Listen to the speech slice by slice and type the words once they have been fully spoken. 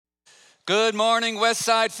Good morning,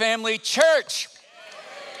 Westside Family Church.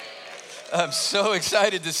 I'm so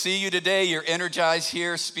excited to see you today. You're energized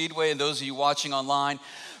here, Speedway, and those of you watching online.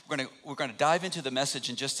 We're going to dive into the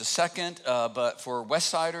message in just a second, but for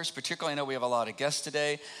Westsiders, particularly, I know we have a lot of guests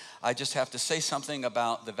today. I just have to say something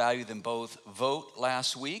about the Value Them Both vote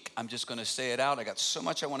last week. I'm just going to say it out. I got so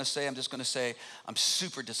much I want to say. I'm just going to say I'm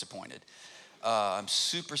super disappointed. I'm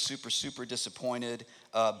super disappointed.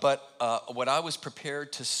 But what I was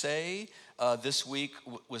prepared to say this week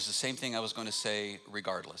was the same thing I was going to say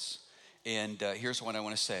regardless. And here's what I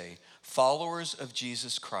want to say. Followers of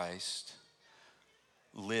Jesus Christ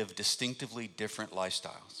live distinctively different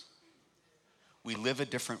lifestyles. We live a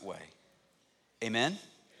different way. Amen?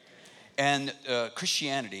 And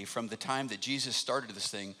Christianity, from the time that Jesus started this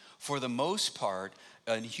thing, for the most part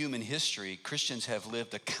in human history, Christians have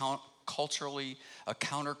lived a countercultural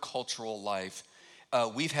life.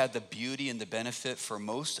 We've had the beauty and the benefit for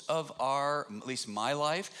most of our, at least my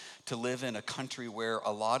life, to live in a country where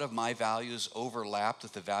a lot of my values overlapped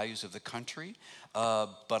with the values of the country,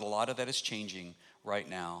 but a lot of that is changing right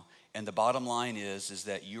now. And the bottom line is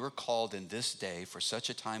that you are called in this day, for such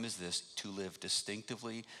a time as this, to live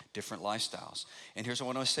distinctively different lifestyles. And here's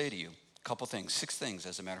what I want to say to you. A couple things, 6 things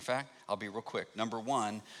as a matter of fact. I'll be real quick. Number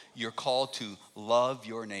 1, you're called to love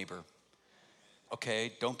your neighbor.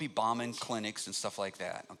 Okay, don't be bombing clinics and stuff like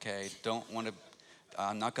that. Okay, don't want to.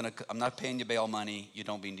 I'm not paying you bail money. You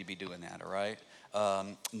don't need to be doing that. All right.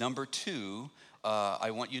 Number 2,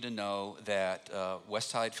 I want you to know that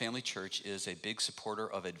Westside Family Church is a big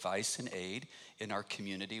supporter of Advice and Aid in our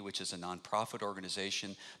community, which is a nonprofit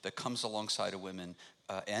organization that comes alongside of women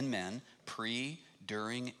and men pre,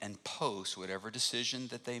 during, and post whatever decision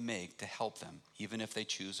that they make to help them. Even if they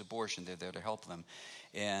choose abortion, they're there to help them.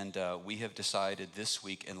 And we have decided this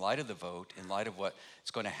week, in light of the vote, in light of what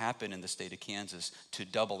is going to happen in the state of Kansas, to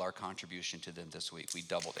double our contribution to them this week. We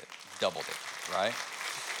doubled it, right?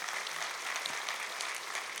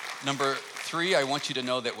 Number 3, I want you to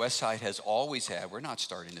know that Westside has always had, we're not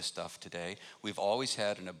starting this stuff today, we've always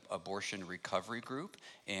had an abortion recovery group.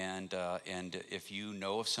 And if you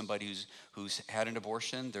know of somebody who's had an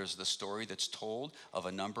abortion, there's the story that's told of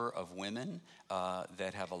a number of women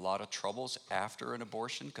that have a lot of troubles after an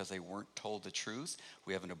abortion because they weren't told the truth.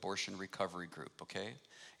 We have an abortion recovery group, okay?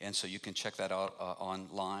 And so you can check that out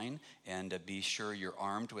online and be sure you're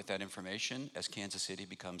armed with that information as Kansas City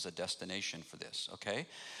becomes a destination for this, okay?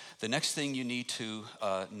 The next thing you need to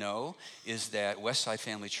know is that Westside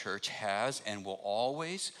Family Church has and will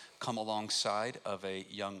always come alongside of a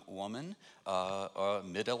young woman, a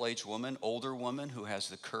middle-aged woman, older woman who has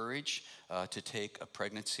the courage to take a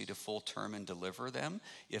pregnancy to full term and deliver them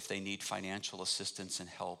if they need financial assistance and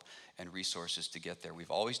help and resources to get there.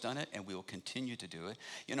 We've always done it, and we will continue to do it.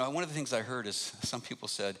 You know, one of the things I heard is some people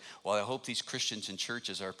said, well, I hope these Christians and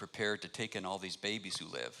churches are prepared to take in all these babies who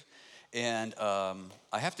live. And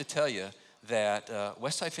I have to tell you that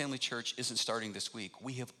Westside Family Church isn't starting this week.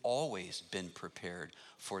 We have always been prepared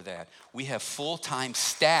for that. We have full-time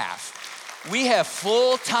staff. We have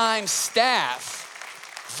full-time staff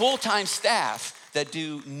that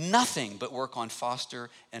do nothing but work on foster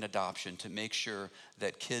and adoption to make sure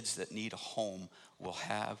that kids that need a home will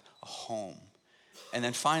have a home. And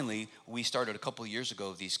then finally, we started a couple of years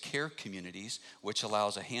ago these care communities, which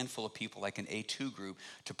allows a handful of people like an A2 group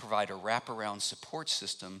to provide a wraparound support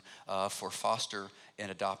system for foster and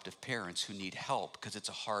adoptive parents who need help because it's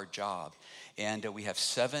a hard job. And we have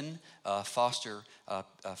 7 foster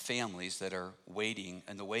families that are waiting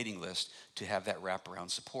in the waiting list to have that wraparound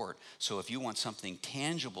support. So if you want something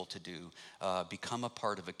tangible to do, become a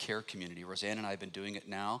part of a care community. Roseanne and I have been doing it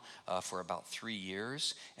now for about 3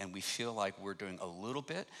 years, and we feel like we're doing a little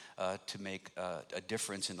bit to make a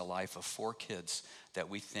difference in the life of 4 kids that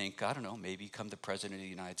we think, I don't know, maybe become the president of the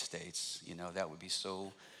United States. You know, that would be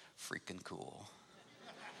so freaking cool.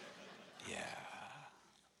 Yeah.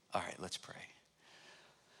 All right, let's pray.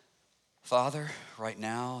 Father, right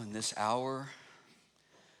now in this hour,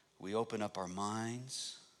 we open up our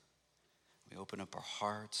minds, we open up our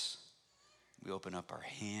hearts, we open up our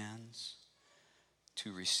hands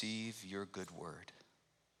to receive your good word.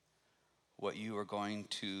 What you are going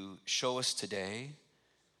to show us today,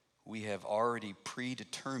 we have already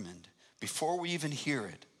predetermined, before we even hear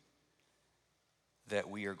it, that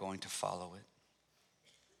we are going to follow it.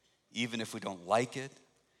 Even if we don't like it,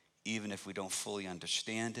 even if we don't fully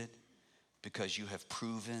understand it, because you have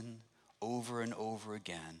proven over and over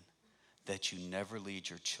again that you never lead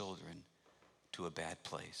your children to a bad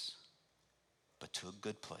place, but to a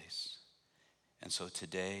good place. And so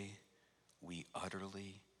today, we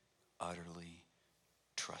utterly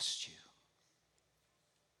trust you.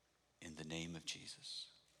 In in the name of Jesus.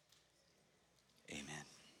 Amen.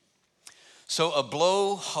 So a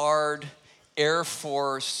blowhard Air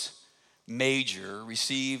Force major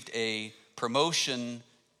received a promotion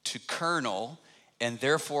to colonel and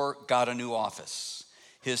therefore got a new office.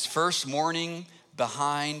 His first morning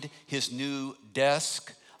behind his new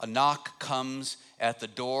desk, a knock comes at the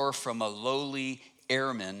door from a lowly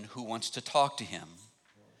airman who wants to talk to him.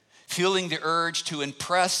 Feeling the urge to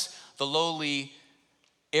impress the lowly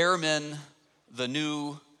airman, the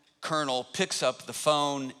new colonel picks up the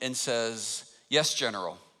phone and says, "Yes,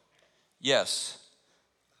 General. Yes.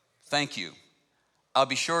 Thank you. I'll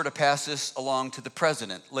be sure to pass this along to the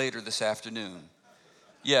president later this afternoon.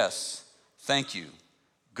 Yes. Thank you.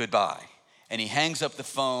 Goodbye." And he hangs up the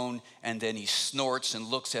phone, and then he snorts and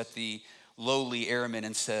looks at the lowly airman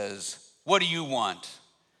and says, "What do you want?"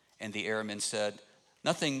 And the airman said,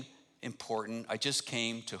 "Nothing important. I just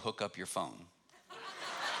came to hook up your phone."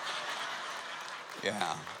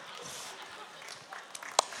 Yeah.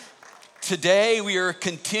 Today we are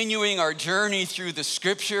continuing our journey through the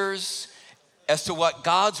scriptures as to what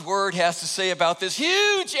God's word has to say about this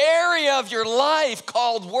huge area of your life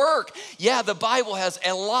called work. Yeah, the Bible has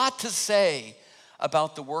a lot to say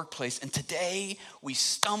about the workplace. And today we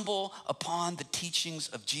stumble upon the teachings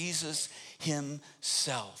of Jesus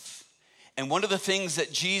himself. And one of the things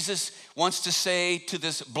that Jesus wants to say to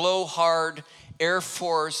this blowhard Air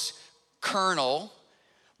Force colonel,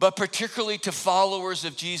 but particularly to followers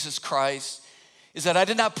of Jesus Christ, is that I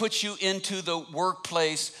did not put you into the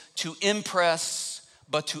workplace to impress,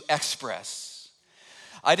 but to express.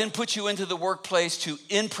 I didn't put you into the workplace to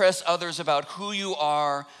impress others about who you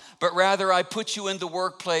are, but rather I put you in the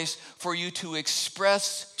workplace for you to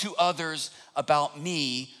express to others about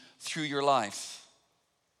me through your life.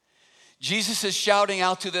 Jesus is shouting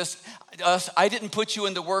out to us, I didn't put you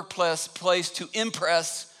in the workplace to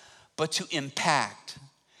impress, but to impact.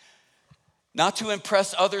 Not to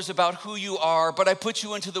impress others about who you are, but I put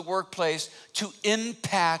you into the workplace to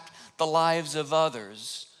impact the lives of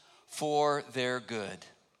others for their good.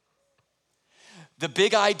 The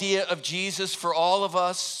big idea of Jesus for all of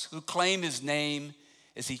us who claim his name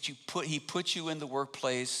is he put you in the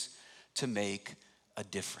workplace to make a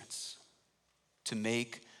difference. To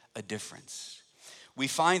make a difference. We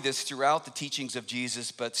find this throughout the teachings of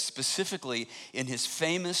Jesus, but specifically in his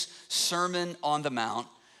famous Sermon on the Mount,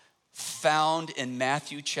 found in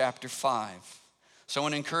Matthew chapter 5. So I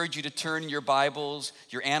want to encourage you to turn your Bibles,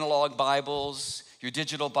 your analog Bibles, your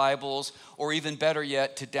digital Bibles, or even better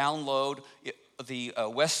yet, to download the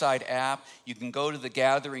Westside app. You can go to the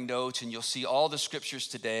gathering notes and you'll see all the scriptures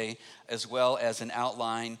today, as well as an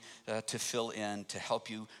outline to fill in to help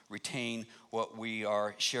you retain what we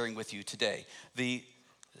are sharing with you today. The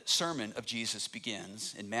sermon of Jesus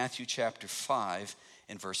begins in Matthew chapter 5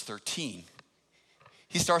 and verse 13.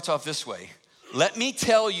 He starts off this way: "Let me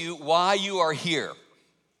tell you why you are here."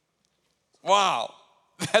 Wow,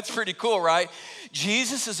 that's pretty cool, right?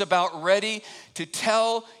 Jesus is about ready to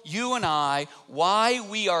tell you and I why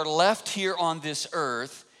we are left here on this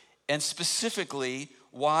earth, and specifically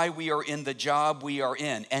why we are in the job we are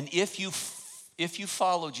in. And if you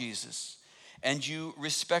follow Jesus and you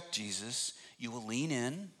respect Jesus, you will lean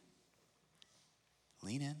in,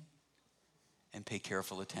 and pay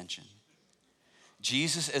careful attention.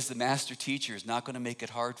 Jesus, as the master teacher, is not going to make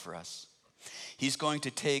it hard for us. He's going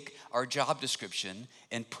to take our job description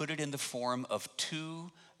and put it in the form of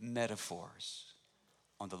two metaphors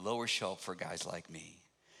on the lower shelf for guys like me.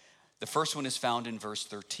 The first one is found in verse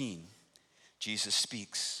 13. Jesus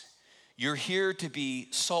speaks, "You're here to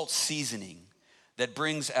be salt seasoning that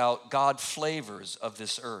brings out God flavors of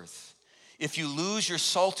this earth. If you lose your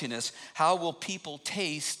saltiness, how will people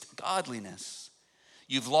taste godliness?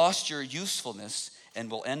 You've lost your usefulness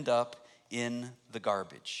and will end up in the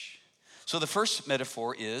garbage." So the first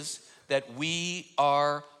metaphor is that we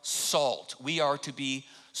are salt. We are to be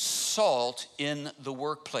salt in the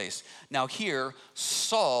workplace. Now here,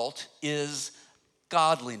 salt is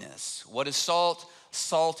godliness. What is salt?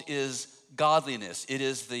 Salt is godliness. It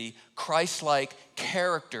is the Christ-like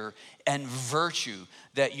character and virtue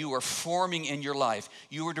that you are forming in your life.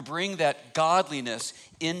 You are to bring that godliness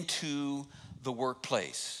into the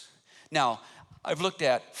workplace. Now, I've looked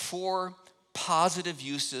at 4 positive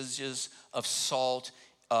usages of salt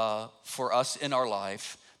for us in our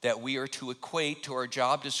life that we are to equate to our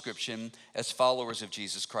job description as followers of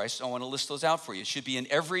Jesus Christ. I want to list those out for you. It should be in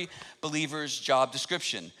every believer's job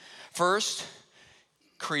description. First,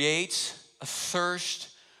 creates a thirst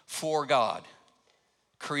for God.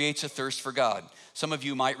 Creates a thirst for God. Some of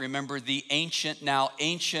you might remember the ancient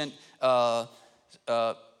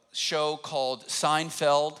show called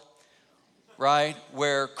Seinfeld, right?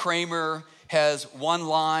 Where Kramer has one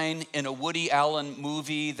line in a Woody Allen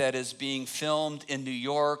movie that is being filmed in New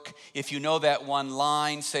York. If you know that one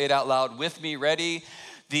line, say it out loud with me. Ready?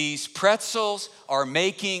 These pretzels are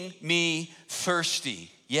making me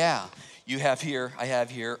thirsty. Yeah, I have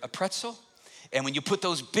here a pretzel. And when you put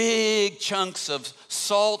those big chunks of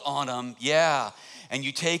salt on them, yeah, and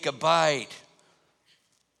you take a bite,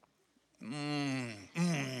 the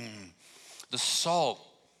salt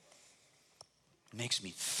makes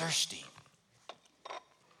me thirsty.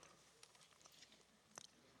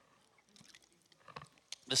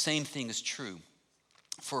 The same thing is true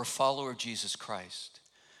for a follower of Jesus Christ.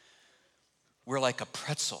 We're like a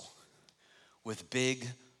pretzel with big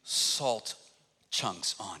salt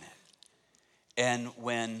chunks on it. And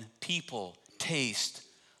when people taste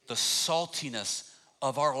the saltiness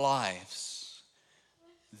of our lives,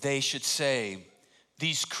 they should say,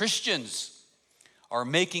 these Christians are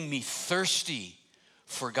making me thirsty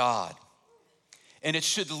for God. And it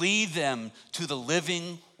should lead them to the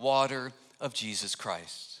living water of Jesus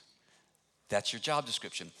Christ. That's your job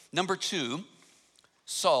description. Number 2,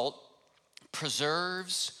 salt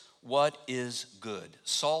preserves what is good.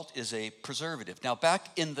 Salt is a preservative. Now,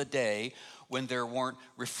 back in the day when there weren't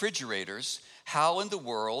refrigerators, how in the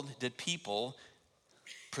world did people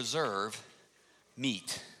preserve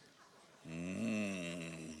meat?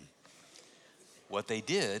 What they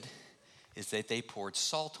did is that they poured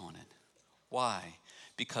salt on it. Why?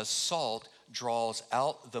 Because salt draws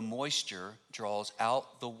out the moisture, draws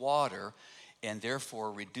out the water, and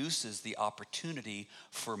therefore reduces the opportunity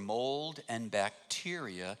for mold and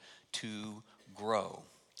bacteria to grow.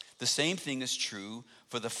 The same thing is true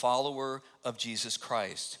for the follower of Jesus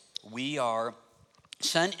Christ. We are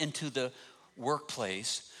sent into the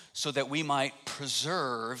workplace so that we might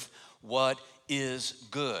preserve what is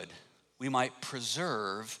good. We might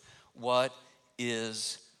preserve what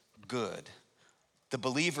is good. The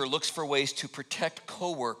believer looks for ways to protect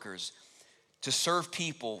coworkers, to serve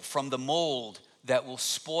people from the mold that will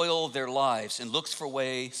spoil their lives, and looks for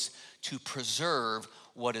ways to preserve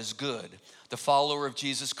what is good. The follower of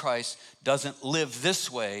Jesus Christ doesn't live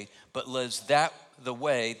this way, but lives the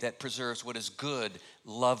way that preserves what is good,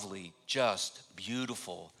 lovely, just,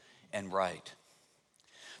 beautiful, and right.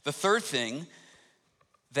 The third thing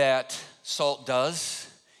that salt does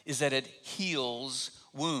is that it heals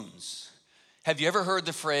wounds. Have you ever heard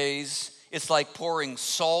the phrase, it's like pouring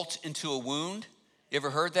salt into a wound? You ever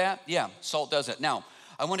heard that? Yeah, salt does it. Now,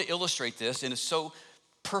 I want to illustrate this, and it's so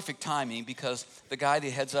perfect timing because the guy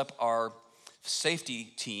that heads up our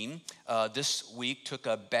safety team this week took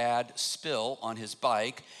a bad spill on his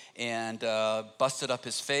bike and busted up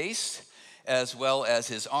his face as well as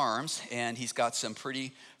his arms, and he's got some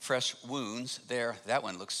pretty fresh wounds there. That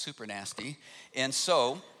one looks super nasty. And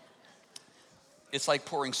so, it's like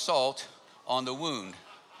pouring salt on the wound.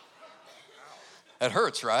 It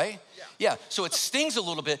hurts, right? Yeah, so it stings a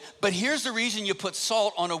little bit, but here's the reason you put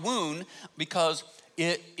salt on a wound, because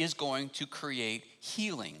it is going to create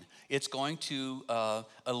healing. It's going to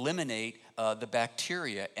eliminate the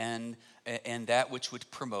bacteria and that which would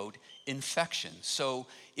promote infection. So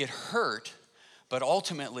it hurt, but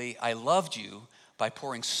ultimately I loved you by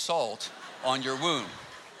pouring salt on your wound.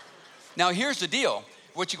 Now here's the deal.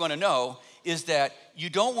 What you're going to know is that you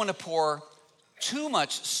don't want to pour too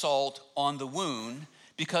much salt on the wound,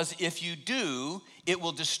 because if you do, it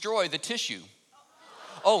will destroy the tissue.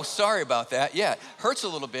 Oh, sorry about that. Yeah, it hurts a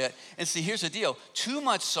little bit. And see, here's the deal. Too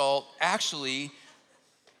much salt actually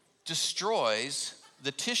destroys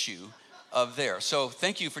the tissue of there. So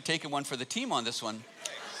thank you for taking one for the team on this one.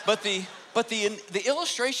 But the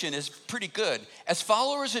illustration is pretty good. As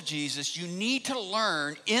followers of Jesus, you need to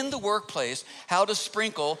learn in the workplace how to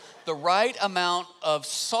sprinkle the right amount of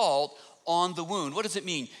salt on the wound. What does it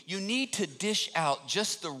mean? You need to dish out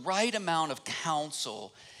just the right amount of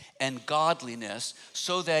counsel and godliness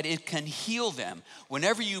so that it can heal them.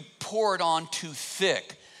 Whenever you pour it on too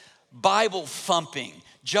thick, Bible thumping,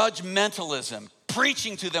 judgmentalism,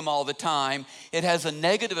 preaching to them all the time, it has a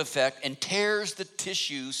negative effect and tears the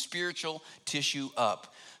tissue, spiritual tissue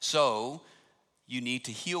up. So you need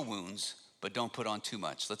to heal wounds, but don't put on too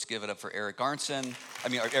much. Let's give it up for Eric Arnson.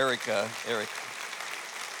 Eric.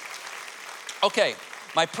 Okay,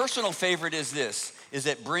 my personal favorite is this, is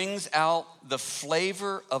it brings out the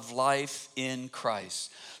flavor of life in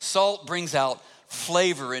Christ. Salt brings out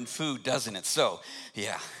flavor in food, doesn't it? So,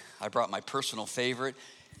 yeah, I brought my personal favorite,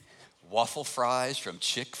 waffle fries from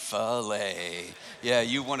Chick-fil-A. Yeah,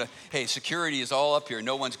 security is all up here.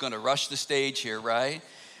 No one's going to rush the stage here, right?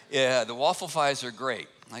 Yeah, the waffle fries are great.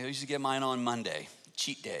 I usually get mine on Monday.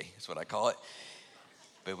 Cheat day is what I call it.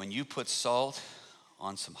 But when you put salt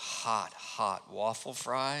on some hot, hot waffle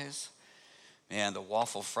fries, man, the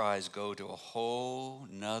waffle fries go to a whole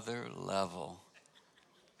nother level.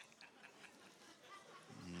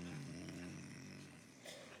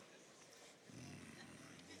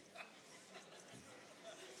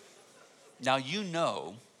 Now, you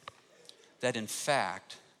know that in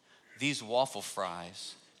fact, these waffle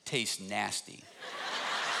fries taste nasty.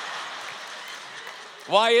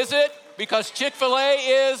 Why is it? Because Chick-fil-A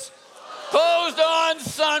is closed on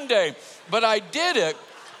Sunday. But I did it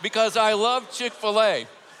because I love Chick-fil-A.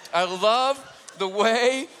 I love the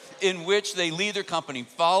way in which they lead their company.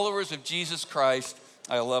 Followers of Jesus Christ,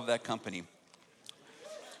 I love that company.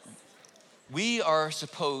 We are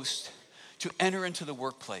supposed to enter into the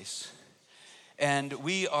workplace, and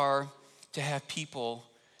we are to have people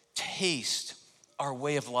taste our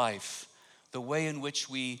way of life, the way in which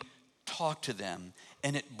we talk to them,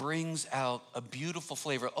 and it brings out a beautiful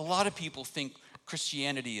flavor. A lot of people think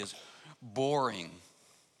Christianity is boring.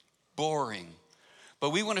 But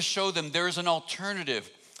we want to show them there is an alternative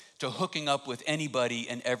to hooking up with anybody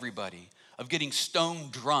and everybody, of getting stone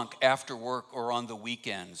drunk after work or on the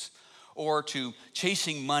weekends, or to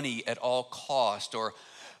chasing money at all cost, or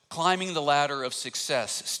climbing the ladder of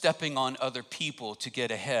success, stepping on other people to get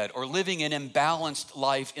ahead, or living an imbalanced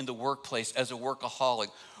life in the workplace as a workaholic,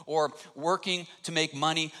 or working to make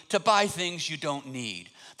money to buy things you don't need.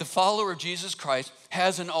 The follower of Jesus Christ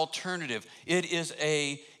has an alternative. It is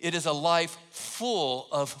a life full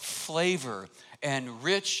of flavor and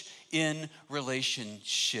rich in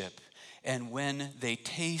relationship. And when they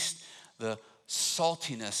taste the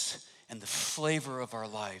saltiness and the flavor of our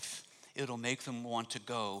life, it'll make them want to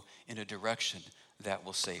go in a direction that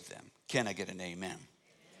will save them. Can I get an amen?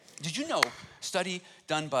 Did you know, study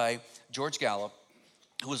done by George Gallup,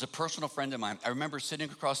 who was a personal friend of mine. I remember sitting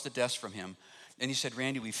across the desk from him, and he said,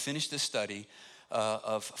 Randy, we finished this study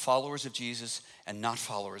of followers of Jesus and not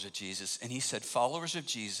followers of Jesus. And he said, followers of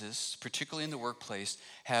Jesus, particularly in the workplace,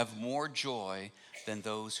 have more joy than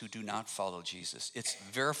those who do not follow Jesus. It's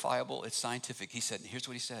verifiable, it's scientific. He said, here's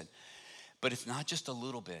what he said, but it's not just a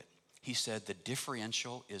little bit. He said the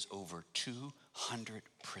differential is over 200%.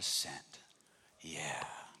 Yeah,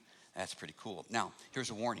 that's pretty cool. Now, here's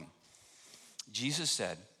a warning. Jesus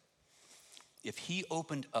said, if he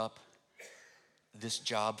opened up this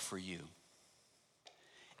job for you,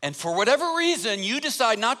 and for whatever reason you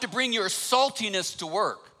decide not to bring your saltiness to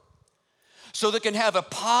work so that it can have a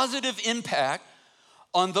positive impact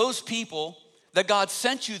on those people that God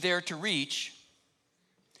sent you there to reach,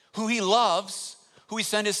 who he loves, who he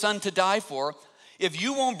sent his son to die for, if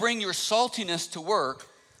you won't bring your saltiness to work,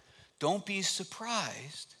 don't be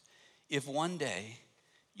surprised if one day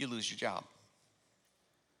you lose your job.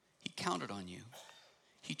 He counted on you.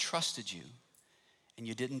 He trusted you, and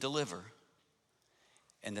you didn't deliver.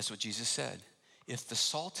 And that's what Jesus said. If the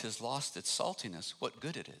salt has lost its saltiness, what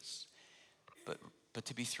good it is, but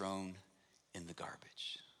to be thrown in the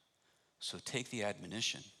garbage. So take the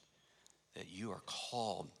admonition that you are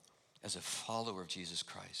called as a follower of Jesus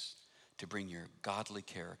Christ to bring your godly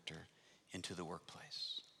character into the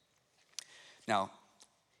workplace. Now,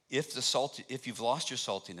 if you've lost your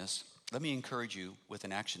saltiness, let me encourage you with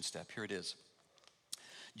an action step. Here it is.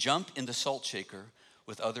 Jump in the salt shaker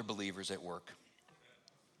with other believers at work.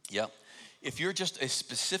 Yep. If you're just a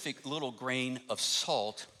specific little grain of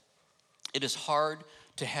salt, it is hard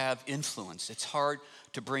to have influence. It's hard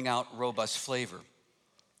to bring out robust flavor.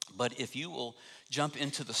 But if you will jump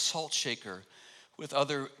into the salt shaker with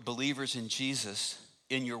other believers in Jesus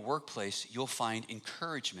in your workplace, you'll find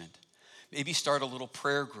encouragement. Maybe start a little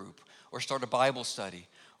prayer group, or start a Bible study,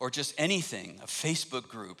 or just anything, a Facebook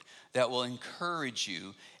group that will encourage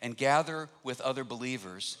you, and gather with other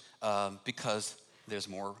believers because there's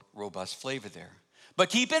more robust flavor there. But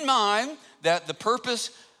keep in mind that the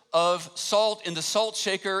purpose of salt in the salt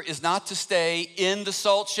shaker is not to stay in the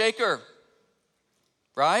salt shaker,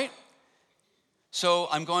 right? So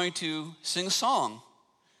I'm going to sing a song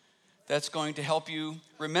that's going to help you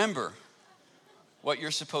remember what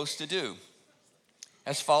you're supposed to do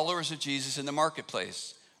as followers of Jesus in the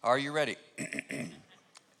marketplace. Are you ready?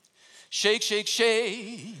 Shake, shake,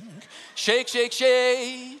 shake, shake, shake,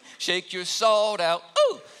 shake, shake your salt out,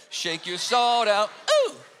 ooh, shake your salt out,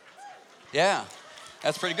 ooh. Yeah,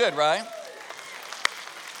 that's pretty good, right?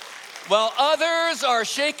 While others are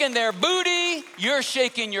shaking their booty, you're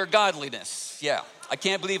shaking your godliness. Yeah, I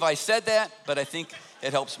can't believe I said that, but I think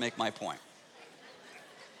it helps make my point.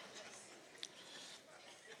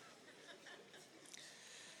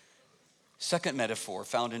 Second metaphor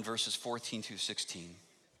found in verses 14 through 16.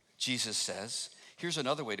 Jesus says, here's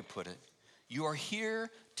another way to put it. You are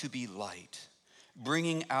here to be light,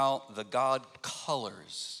 bringing out the God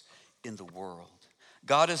colors in the world.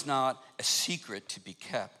 God is not a secret to be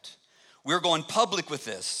kept. We're going public with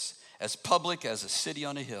this, as public as a city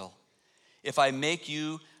on a hill. If I make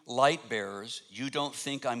you light bearers, you don't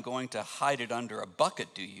think I'm going to hide it under a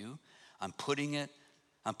bucket, do you? I'm putting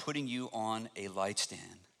you on a light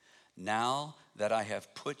stand. Now that I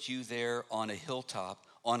have put you there on a hilltop,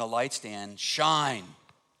 on a light stand, shine.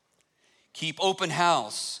 Keep open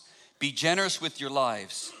house. Be generous with your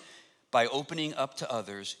lives. By opening up to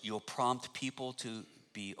others, you'll prompt people to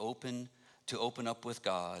open up with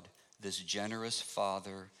God, this generous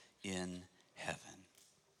Father in heaven.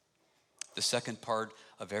 The second part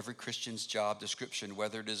of every Christian's job description,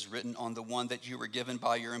 whether it is written on the one that you were given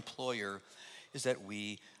by your employer, is that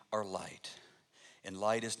we are light. And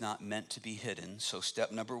light is not meant to be hidden. So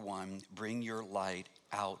step number one, bring your light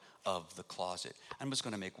out of the closet. I'm just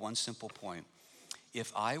going to make one simple point.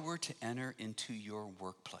 If I were to enter into your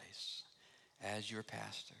workplace as your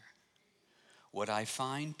pastor, would I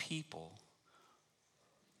find people,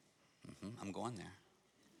 I'm going there.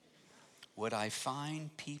 Would I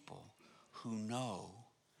find people who know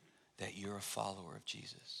that you're a follower of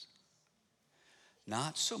Jesus?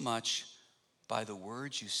 Not so much by the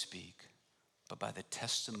words you speak, but by the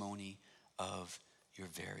testimony of your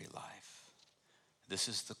very life. This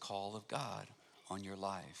is the call of God on your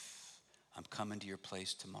life. I'm coming to your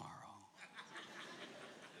place tomorrow.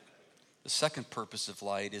 The second purpose of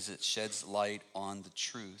light is it sheds light on the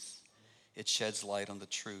truth. It sheds light on the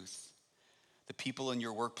truth. The people in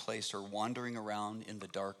your workplace are wandering around in the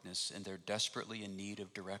darkness, and they're desperately in need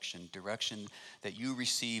of direction that you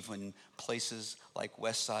receive in places like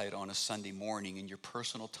Westside on a Sunday morning. In your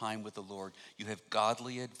personal time with the Lord, you have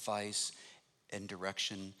godly advice and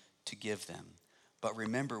direction to give them. But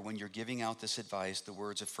remember, when you're giving out this advice, the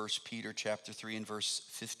words of 1 Peter chapter 3 and verse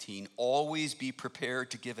 15, always be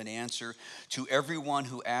prepared to give an answer to everyone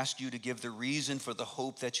who asks you to give the reason for the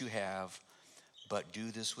hope that you have, but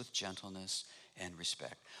do this with gentleness and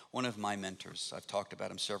respect. One of my mentors, I've talked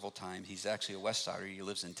about him several times. He's actually a West Sider. He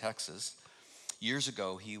lives in Texas. Years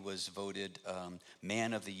ago, he was voted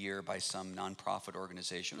Man of the Year by some nonprofit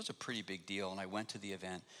organization. It was a pretty big deal, and I went to the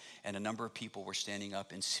event, and a number of people were standing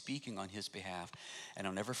up and speaking on his behalf. And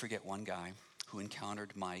I'll never forget one guy who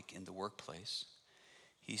encountered Mike in the workplace.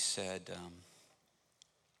 He said,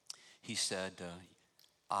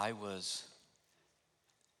 I was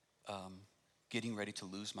getting ready to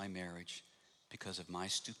lose my marriage because of my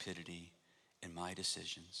stupidity and my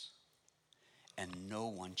decisions. And no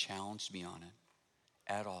one challenged me on it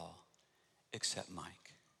at all except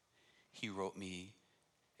Mike. He wrote me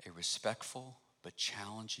a respectful but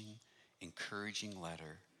challenging, encouraging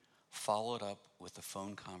letter, followed up with a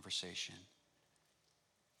phone conversation.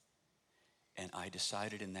 And I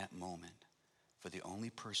decided in that moment, for the only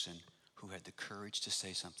person who had the courage to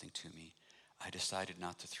say something to me, I decided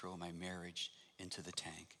not to throw my marriage into the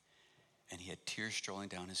tank. And he had tears strolling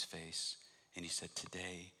down his face, and he said,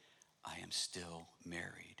 today I am still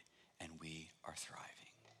married and we are thriving.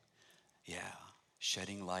 Yeah,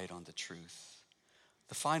 shedding light on the truth.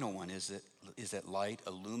 The final one is that light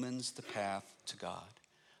illumines the path to God.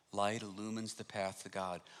 Light illumines the path to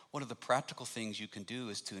God. One of the practical things you can do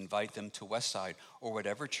is to invite them to Westside or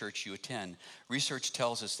whatever church you attend. Research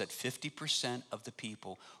tells us that 50% of the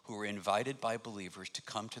people who are invited by believers to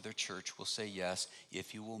come to their church will say yes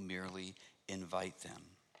if you will merely invite them.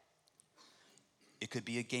 It could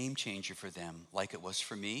be a game changer for them, like it was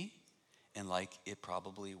for me and like it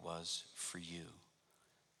probably was for you.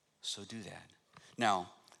 So do that. Now,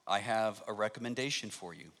 I have a recommendation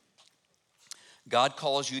for you. God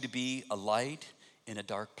calls you to be a light in a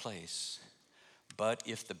dark place. But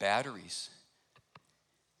if the batteries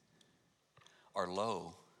are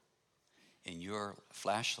low in your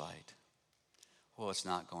flashlight, well, it's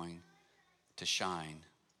not going to shine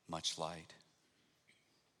much light.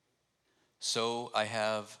 So I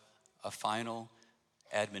have a final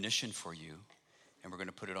admonition for you, and we're going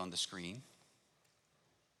to put it on the screen.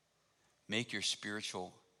 Make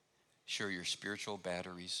sure your spiritual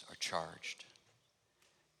batteries are charged.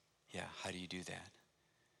 Yeah, how do you do that?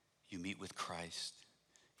 You meet with Christ.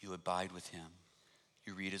 You abide with him.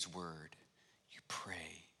 You read his word. You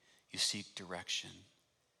pray. You seek direction.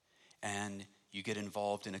 And you get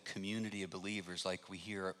involved in a community of believers like we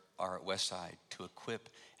here are at Westside to equip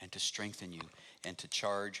and to strengthen you and to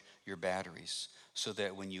charge your batteries so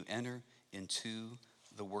that when you enter into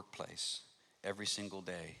the workplace every single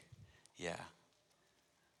day, yeah,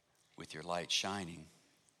 with your light shining,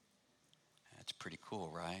 that's pretty cool,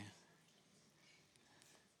 right?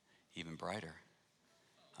 Even brighter.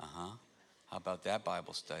 How about that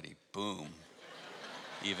Bible study? Boom.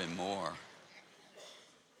 Even more.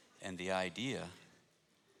 And the idea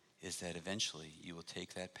is that eventually you will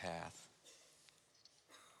take that path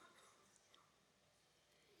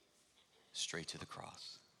straight to the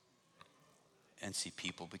cross and see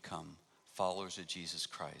people become followers of Jesus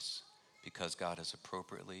Christ because God has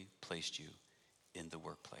appropriately placed you in the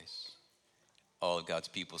workplace. All of God's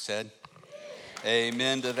people said,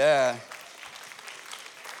 amen to that.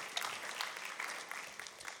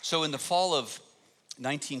 So in the fall of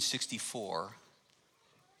 1964,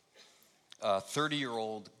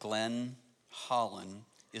 30-year-old Glenn Holland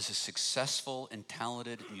is a successful and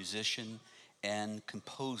talented musician and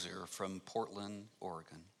composer from Portland,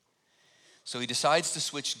 Oregon. So he decides to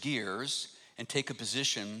switch gears and take a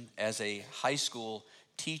position as a high school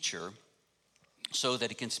teacher so that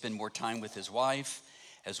he can spend more time with his wife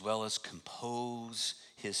as well as compose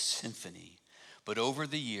his symphony. But over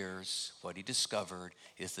the years, what he discovered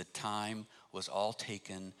is that time was all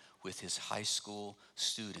taken with his high school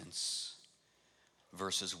students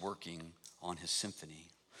versus working on his symphony.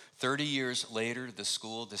 30 years later, the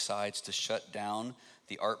school decides to shut down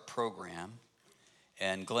the art program,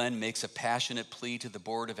 and Glenn makes a passionate plea to the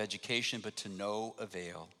Board of Education, but to no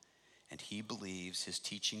avail. And he believes his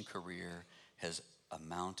teaching career has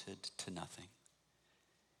amounted to nothing.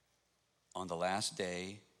 On the last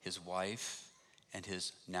day, his wife and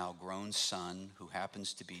his now grown son, who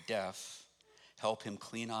happens to be deaf, help him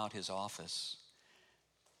clean out his office.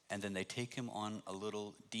 And then they take him on a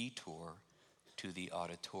little detour to the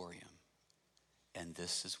auditorium. And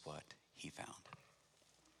this is what he found.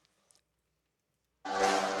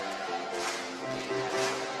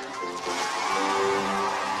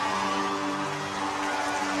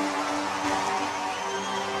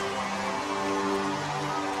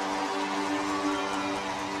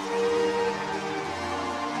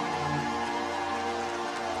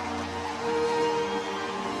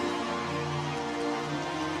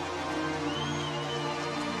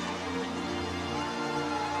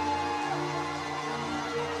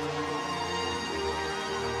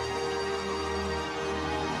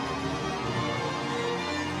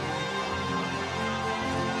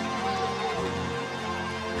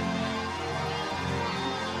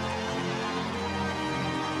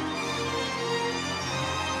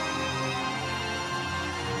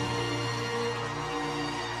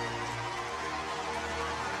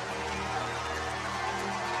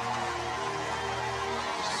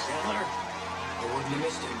 You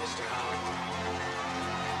missed him, Mr. Howard.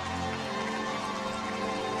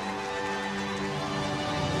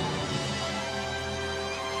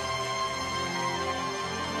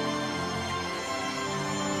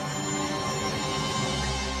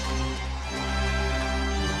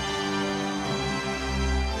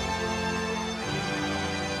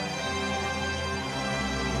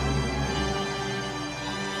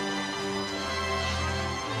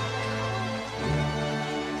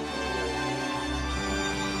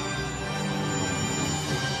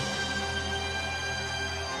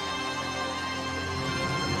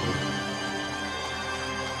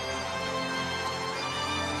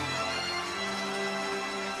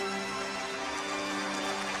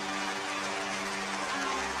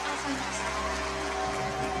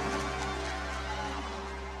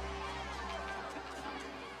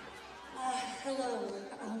 Hello.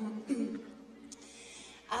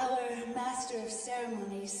 Our master of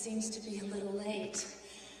ceremonies seems to be a little late,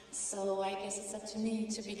 so I guess it's up to me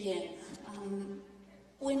to begin.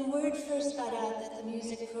 When word first got out that the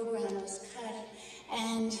music program was cut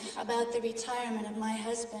and about the retirement of my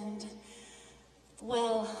husband,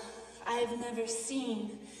 well, I've never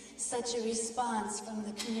seen such a response from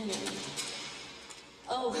the community.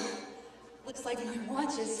 Oh, looks like my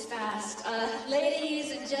watch is fast.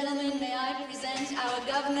 Ladies and gentlemen, may I present our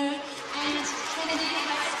governor and Kennedy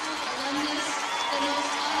High School alumnus, the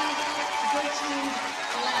most honorable Gertrude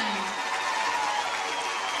Lang.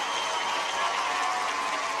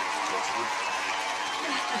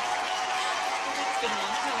 That's been a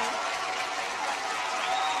long time.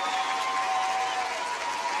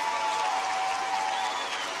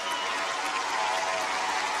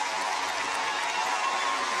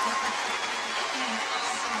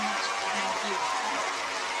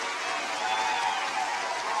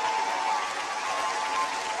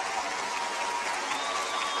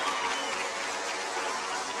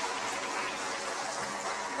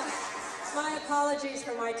 My apologies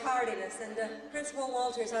for my tardiness, and Principal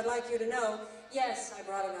Walters, I'd like you to know, yes, I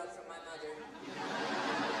brought a note from my mother.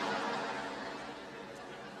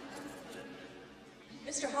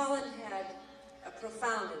 Mr. Holland had a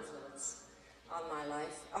profound influence on my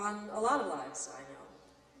life, on a lot of lives, I know.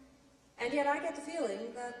 And yet I get the feeling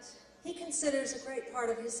that he considers a great part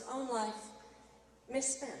of his own life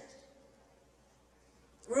misspent.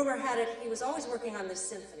 Rumor had it he was always working on this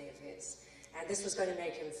symphony of his, and this was going to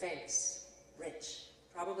make him famous, rich,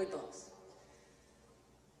 probably both.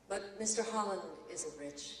 But Mr. Holland isn't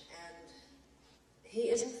rich, and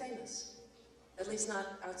he isn't famous, at least not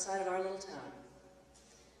outside of our little town.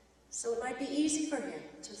 So it might be easy for him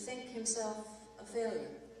to think himself a failure.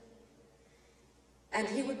 And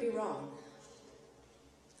he would be wrong.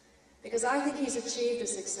 Because I think he's achieved a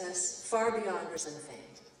success far beyond risen fame.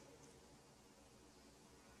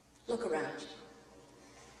 Look around.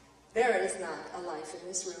 There is not a life in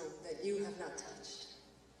this room that you have not touched.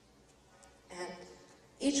 And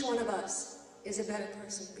each one of us is a better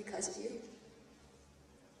person because of you.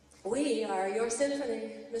 We are your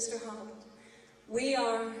symphony, Mr. Holland. We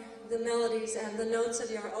are the melodies and the notes of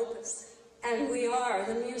your opus. And we are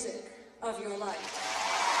the music of your life.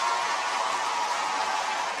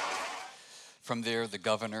 From there, the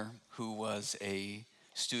governor, who was a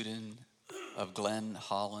student of Glenn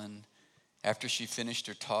Holland, after she finished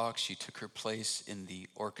her talk, she took her place in the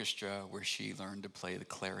orchestra where she learned to play the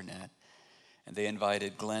clarinet. And they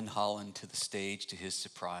invited Glenn Holland to the stage, to his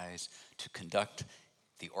surprise, to conduct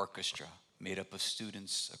the orchestra made up of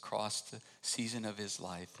students across the season of his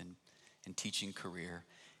life and teaching career.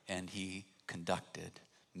 And he conducted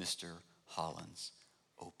Mr. Holland's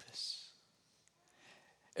opus.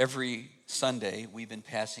 Every Sunday, we've been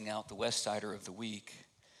passing out the West Sider of the Week.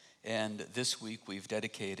 And this week, we've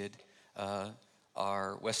dedicated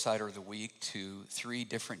our West Sider of the Week to 3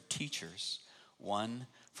 different teachers, one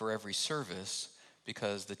for every service,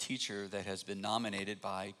 because the teacher that has been nominated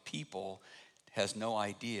by people has no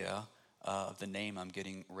idea of the name I'm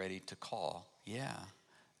getting ready to call. Yeah,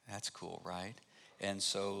 that's cool, right? And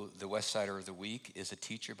so the West Sider of the Week is a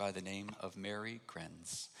teacher by the name of Mary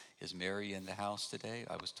Grenz. Is Mary in the house today?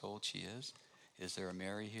 I was told she is. Is there a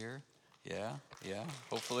Mary here? Yeah,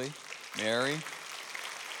 hopefully. Mary?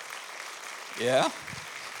 Yeah?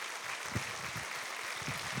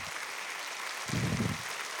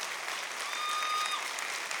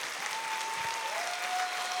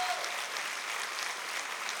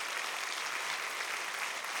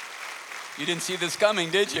 You didn't see this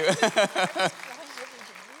coming, did you?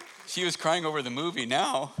 She was crying over the movie.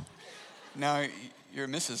 Now you're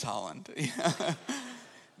Mrs. Holland.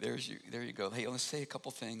 There you go. Hey, let's say a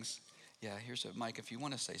couple things. Yeah, here's a mic. If you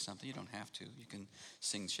want to say something, you don't have to. You can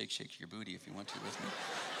sing Shake, Shake Your Booty if you want to with me.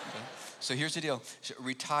 Okay. So here's the deal. She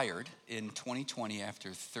retired in 2020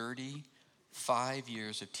 after 35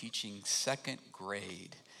 years of teaching second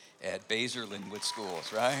grade at Baser Linwood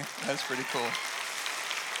Schools, right? That's pretty cool.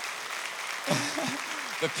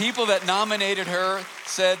 The people that nominated her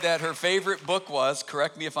said that her favorite book was,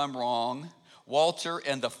 correct me if I'm wrong, Walter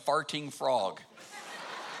and the Farting Frog.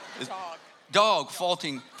 Dog,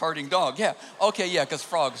 farting dog. Yeah. Okay, yeah, because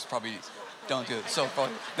frogs probably don't do it. So,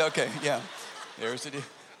 okay, yeah. There's it.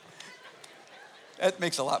 That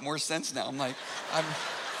makes a lot more sense now.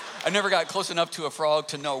 I never got close enough to a frog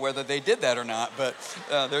to know whether they did that or not, but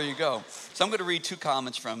there you go. So I'm going to read 2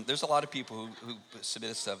 comments there's a lot of people who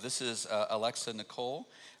submitted stuff. This is Alexa Nicole.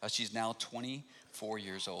 She's now 24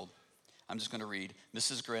 years old. I'm just going to read.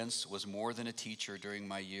 Mrs. Grenz was more than a teacher during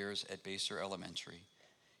my years at Baser Elementary.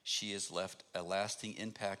 She has left a lasting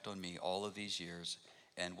impact on me all of these years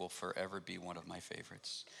and will forever be one of my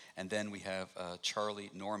favorites. And then we have Charlie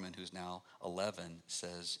Norman, who's now 11,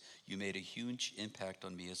 says, you made a huge impact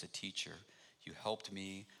on me as a teacher. You helped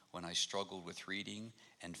me when I struggled with reading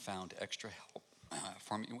and found extra help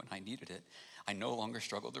for me when I needed it. I no longer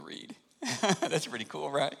struggle to read. That's pretty cool,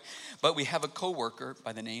 right? But we have a coworker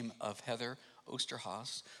by the name of Heather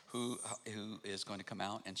Osterhaus, who is going to come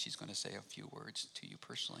out, and she's going to say a few words to you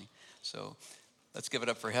personally. So let's give it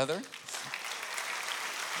up for Heather. Mom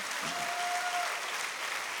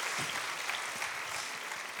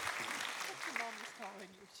was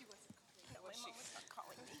calling you. She wasn't calling you. No, my mom was not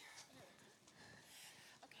calling me.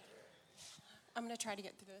 Okay. I'm going to try to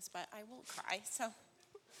get through this, but I will cry. So,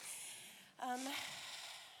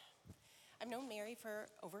 I've known Mary for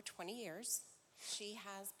over 20 years. She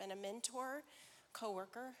has been a mentor,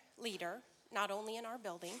 coworker, leader, not only in our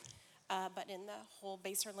building, but in the whole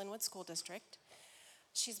Baser Linwood School District.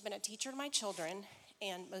 She's been a teacher to my children,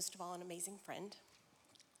 and most of all, an amazing friend.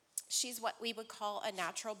 She's what we would call a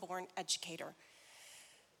natural-born educator.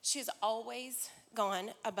 She's always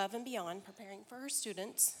gone above and beyond preparing for her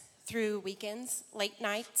students through weekends, late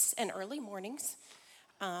nights, and early mornings.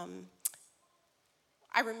 I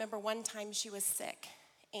remember one time she was sick,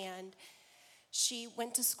 and she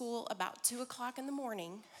went to school about 2 o'clock in the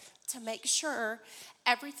morning to make sure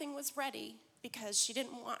everything was ready because she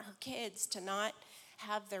didn't want her kids to not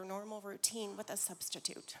have their normal routine with a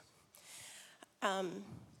substitute.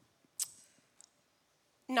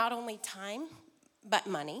 Not only time, but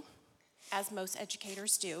money, as most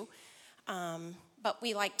educators do. But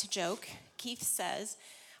we like to joke. Keith says,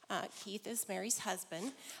 Keith is Mary's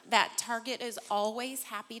husband, that Target is always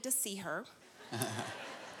happy to see her,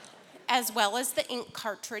 as well as the ink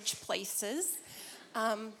cartridge places.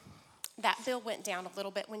 That bill went down a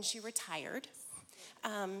little bit when she retired.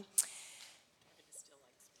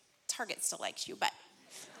 Target still likes you, but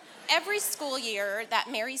every school year that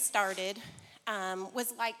Mary started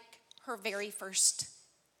was like her very first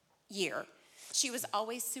year. She was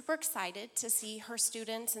always super excited to see her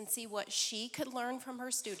students and see what she could learn from her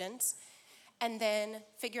students, and then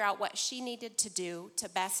figure out what she needed to do to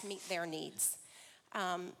best meet their needs.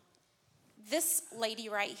 This lady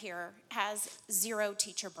right here has 0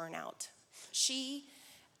 teacher burnout. She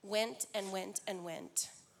went and went and went.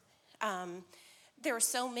 There are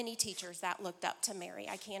so many teachers that looked up to Mary.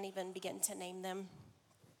 I can't even begin to name them.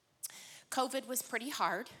 COVID was pretty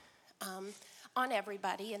hard on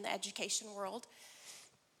everybody in the education world.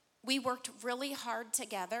 We worked really hard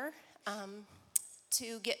together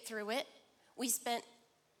to get through it. We spent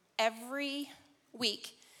every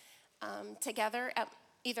week together at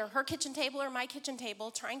either her kitchen table or my kitchen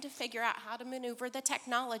table trying to figure out how to maneuver the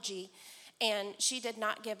technology, and she did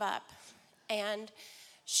not give up. And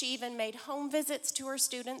she even made home visits to her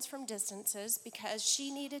students from distances because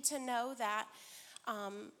she needed to know that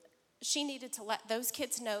she needed to let those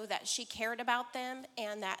kids know that she cared about them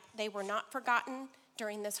and that they were not forgotten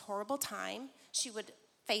during this horrible time. She would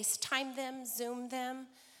FaceTime them, Zoom them.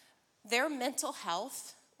 Their mental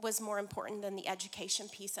health was more important than the education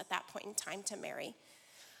piece at that point in time to Mary.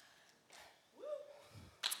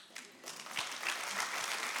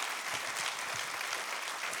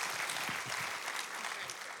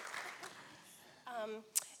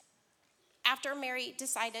 After Mary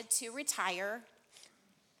decided to retire,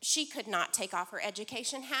 she could not take off her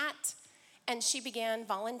education hat, and she began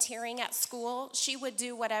volunteering at school. She would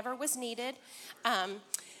do whatever was needed.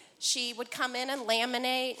 She would come in and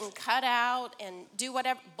laminate and cut out and do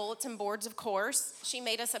whatever, bulletin boards, of course. She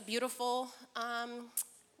made us a beautiful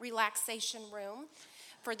relaxation room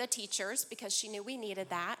for the teachers because she knew we needed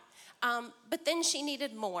that. But then she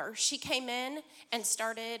needed more. She came in and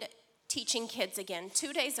started teaching kids again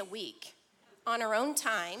 2 days a week on her own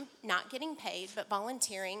time, not getting paid, but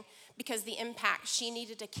volunteering because the impact she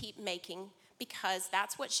needed to keep making, because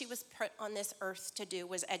that's what she was put on this earth to do,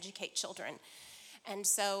 was educate children. And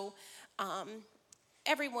so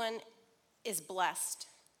everyone is blessed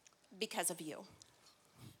because of you.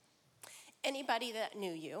 Anybody that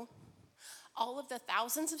knew you, all of the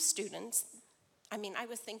thousands of students, I mean, I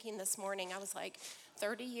was thinking this morning, I was like,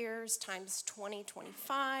 30 years times 20,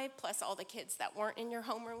 25, plus all the kids that weren't in your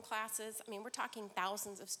homeroom classes. I mean, we're talking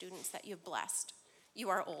thousands of students that you've blessed. You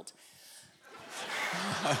are old.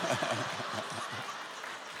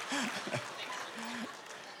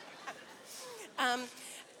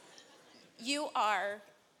 You are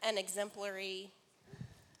an exemplary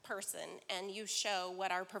person, and you show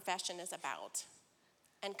what our profession is about.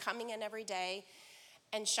 And coming in every day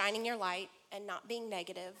and shining your light and not being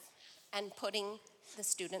negative and putting the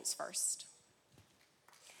students first.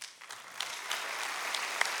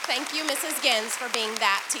 Thank you, Mrs. Gins, for being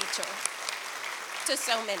that teacher to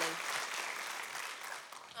so many.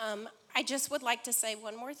 I just would like to say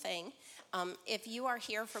one more thing. If you are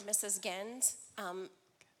here for Mrs. Gins,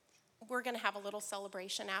 we're going to have a little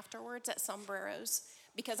celebration afterwards at Sombreros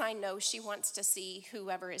because I know she wants to see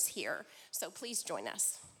whoever is here. So please join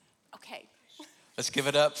us. Okay. Let's give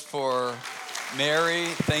it up for Mary.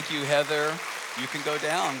 Thank you, Heather. You can go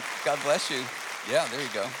down. God bless you. Yeah, there you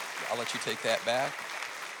go. I'll let you take that back.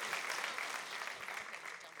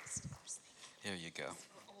 There you go.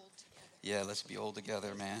 Yeah, let's be old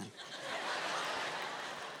together, man.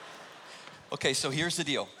 Okay, so here's the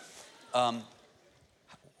deal.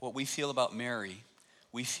 What we feel about Mary,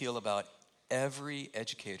 we feel about every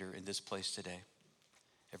educator in this place today.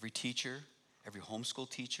 Every teacher, every homeschool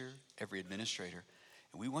teacher, every administrator.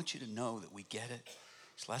 And we want you to know that we get it.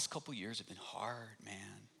 These last couple years have been hard,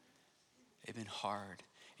 man. They've been hard.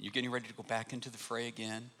 And you're getting ready to go back into the fray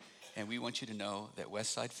again. And we want you to know that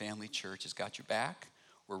Westside Family Church has got your back.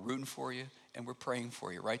 We're rooting for you and we're praying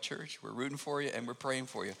for you. Right, church? We're rooting for you and we're praying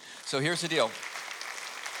for you. So here's the deal.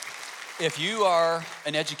 If you are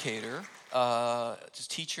an educator,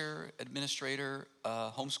 just teacher, administrator,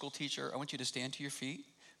 homeschool teacher, I want you to stand to your feet,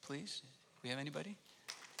 please. Do we have anybody?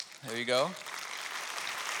 There you go.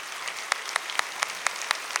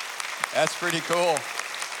 That's pretty cool.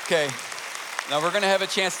 Okay, now we're going to have a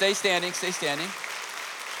chance. Stay standing, stay standing.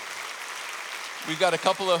 We've got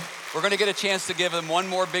we're going to get a chance to give them one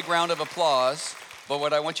more big round of applause. But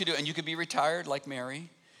what I want you to do, and you could be retired like Mary,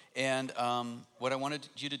 and what I wanted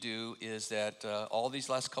you to do is that all these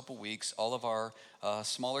last couple weeks, all of our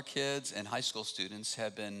smaller kids and high school students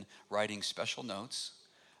have been writing special notes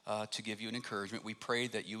to give you an encouragement. We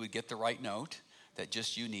prayed that you would get the right note that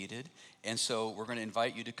just you needed. And so we're going to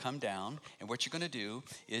invite you to come down. And what you're going to do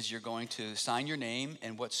is you're going to sign your name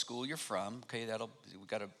and what school you're from. Okay, we've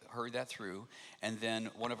got to hurry that through. And then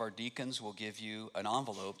one of our deacons will give you an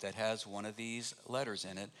envelope that has one of these letters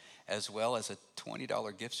in it, as well as a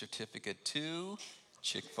 $20 gift certificate to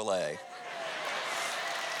Chick-fil-A.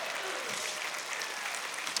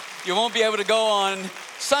 You won't be able to go on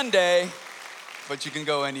Sunday, but you can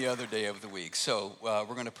go any other day of the week. So we're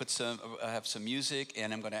going to have some music,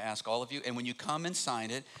 and I'm going to ask all of you. And when you come and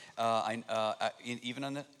sign it, even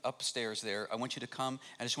on the upstairs there, I want you to come.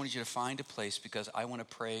 I just want you to find a place because I want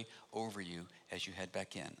to pray over you as you head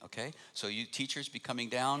back in. Okay? So you teachers be coming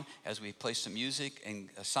down as we play some music and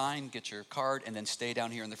sign, get your card, and then stay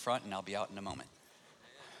down here in the front, and I'll be out in a moment.